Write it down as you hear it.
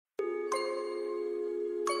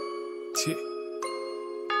Shit.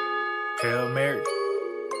 Hailmary.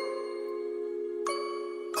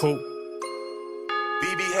 Cool.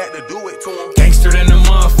 BB had to do it to him. Gangster than a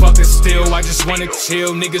motherfucker still. I just wanna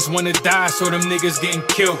chill. Niggas wanna die, so them niggas getting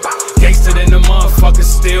killed. Gangster than a motherfucker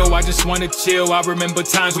still. I just wanna chill. I remember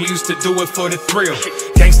times we used to do it for the thrill.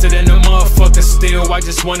 Gangster than a motherfucker still. I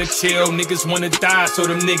just wanna chill. Niggas wanna die, so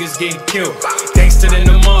them niggas getting killed. Gangster than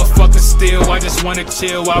a motherfucker still. I just wanna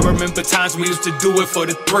chill. I remember times we used to do it for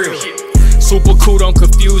the thrill. Super cool, don't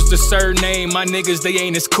confuse the surname. My niggas, they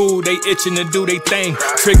ain't as cool, they itching to do they thing.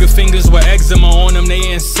 Trigger fingers with eczema on them,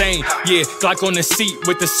 they insane. Yeah, Glock on the seat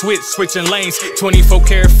with the switch, switching lanes. 24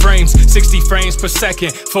 karat frames, 60 frames per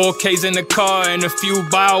second. 4Ks in the car and a few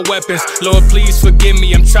bioweapons. Lord, please forgive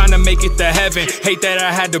me, I'm trying to make it to heaven. Hate that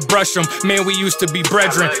I had to brush them, man, we used to be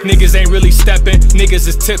brethren. Niggas ain't really stepping, niggas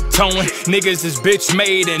is tiptoeing. Niggas is bitch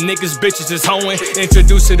made and niggas bitches is hoeing.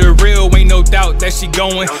 Introduce her to real, ain't no doubt that she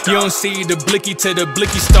going. You don't see the blicky till the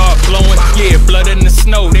blicky start blowing. Yeah, blood in the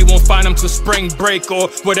snow, they won't find them till spring break or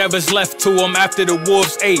whatever's left to them after the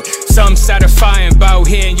wolves ate. Something satisfying about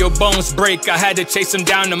hearing your bones break. I had to chase them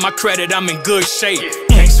down, to my credit, I'm in good shape.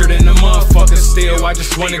 Gangster than a motherfucker still. I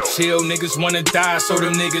just wanna chill. Niggas wanna die, so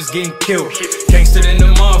them niggas getting killed. Gangster than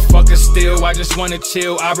a motherfucker still. I just wanna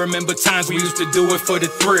chill. I remember times we used to do it for the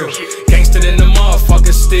thrill. Gangster than a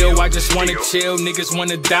motherfucker still. I just wanna chill. Niggas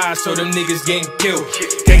wanna die, so them niggas getting killed.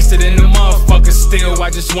 Gangster than a motherfucker still. I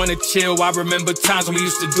just wanna chill. I remember times when we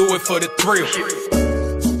used to do it for the thrill.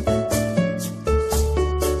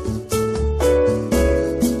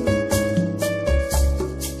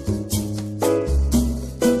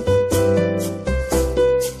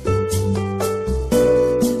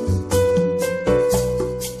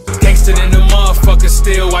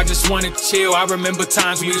 Still, I just wanna chill. I remember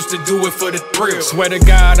times we used to do it for the thrill. Swear to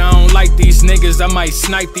God, I don't like these niggas. I might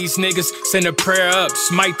snipe these niggas, send a prayer up,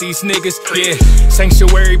 smite these niggas. Yeah,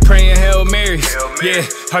 sanctuary praying Hailmarys. Yeah,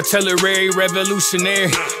 artillery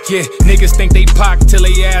revolutionary. Yeah, niggas think they popped till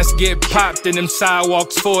they ass get popped in them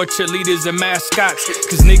sidewalks for cheerleaders and mascots.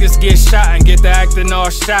 Cause niggas get shot and get the acting all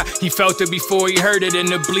shot. He felt it before he heard it and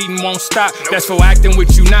the bleeding won't stop. That's for acting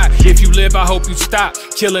with you not. If you live, I hope you stop.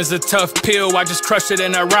 Killing's a tough pill, I just crush it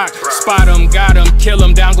in a rock. Spot him, got him, kill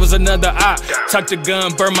him, down goes another op. Tuck the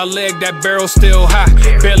gun, burn my leg, that barrel still hot.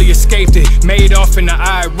 Barely escaped it, made off in the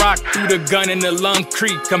eye. Rock through the gun in the lung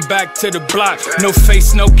creek, come back to the block. No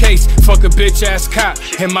face, no case, fuck a bitch ass cop.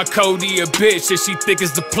 And my Cody a bitch, and she thick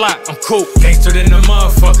as the plot. I'm cool, gangster than a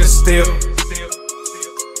motherfucker still.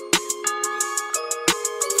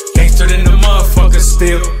 Gangster than a motherfucker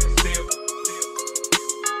still.